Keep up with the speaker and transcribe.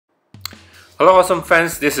Hello awesome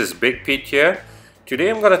fans, this is Big Pete here.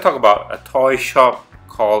 Today I'm going to talk about a toy shop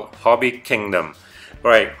called Hobby Kingdom.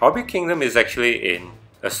 Right, Hobby Kingdom is actually in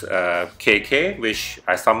KK, which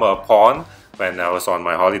I stumbled upon when I was on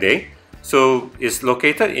my holiday. So it's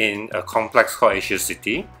located in a complex called Asia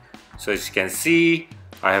City. So as you can see,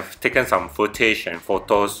 I have taken some footage and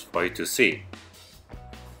photos for you to see.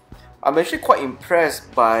 I'm actually quite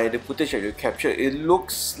impressed by the footage that you captured. It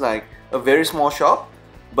looks like a very small shop,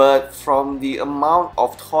 but from the amount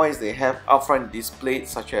of toys they have up front displayed,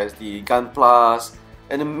 such as the Gunplas,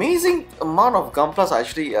 an amazing amount of Gunplas are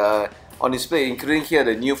actually on display, including here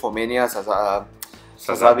the new Formania Sabah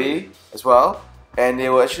as well, and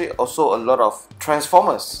there were actually also a lot of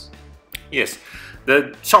Transformers. Yes,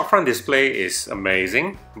 the shopfront display is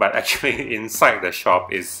amazing, but actually inside the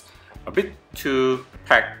shop is a bit too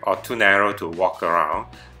packed or too narrow to walk around,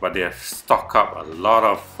 but they have stocked up a lot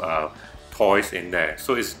of toys in there,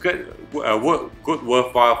 so it's good,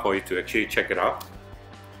 worthwhile for you to actually check it out.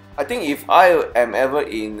 I think if I am ever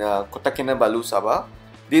in Kota Kinabalu, Sabah,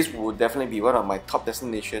 this would definitely be one of my top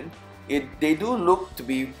destinations. They do look to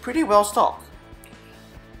be pretty well stocked.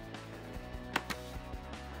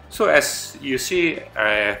 So as you see,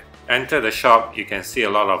 enter the shop, you can see a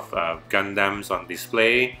lot of Gundams on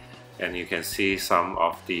display, and you can see some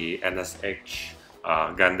of the NSH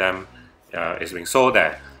Gundam is being sold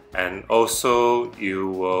there. And also you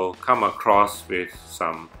will come across with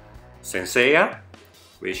some Senseiya,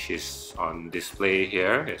 which is on display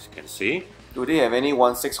here, as you can see. Do they have any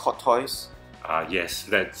 1/6 Hot Toys? Yes,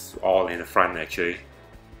 that's all in the front actually.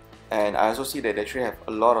 And I also see that they actually have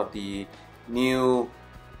a lot of the new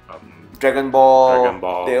Dragon Ball.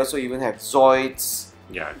 They also even have Zoids.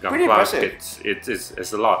 Yeah, pretty impressive.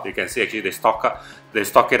 It's a lot. You can see actually they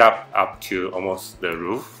stock it up to almost the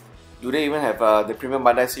roof. Do they even have the Premium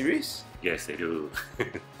Bandai series? Yes, they do.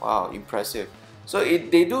 Wow, impressive. So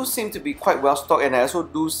they do seem to be quite well stocked, and I also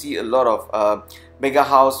do see a lot of Mega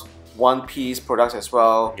House One Piece products as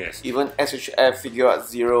well. Yes. Even SHF Figure Art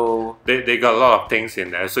Zero. They got a lot of things in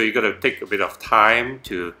there, so you got to take a bit of time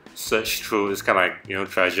to search through. It's kind of like, you know,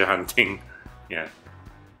 treasure hunting. Yeah.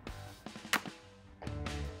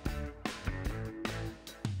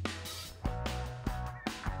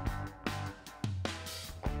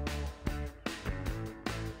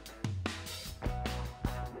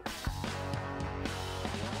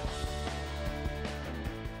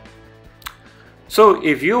 So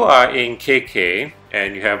if you are in KK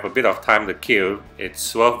and you have a bit of time to kill,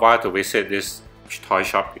 it's worthwhile to visit this toy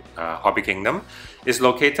shop, Hobby Kingdom. It's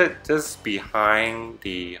located just behind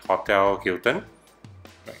the Hotel Hilton.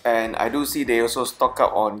 And I do see they also stock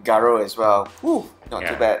up on Garo as well. Whew, not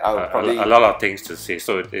too bad. I would probably a lot of things to see.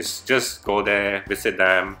 So it's just go there, visit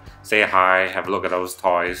them, say hi, have a look at those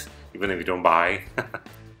toys, even if you don't buy.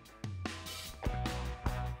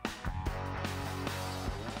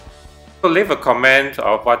 So leave a comment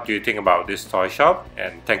of what you think about this toy shop,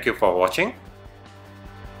 and thank you for watching.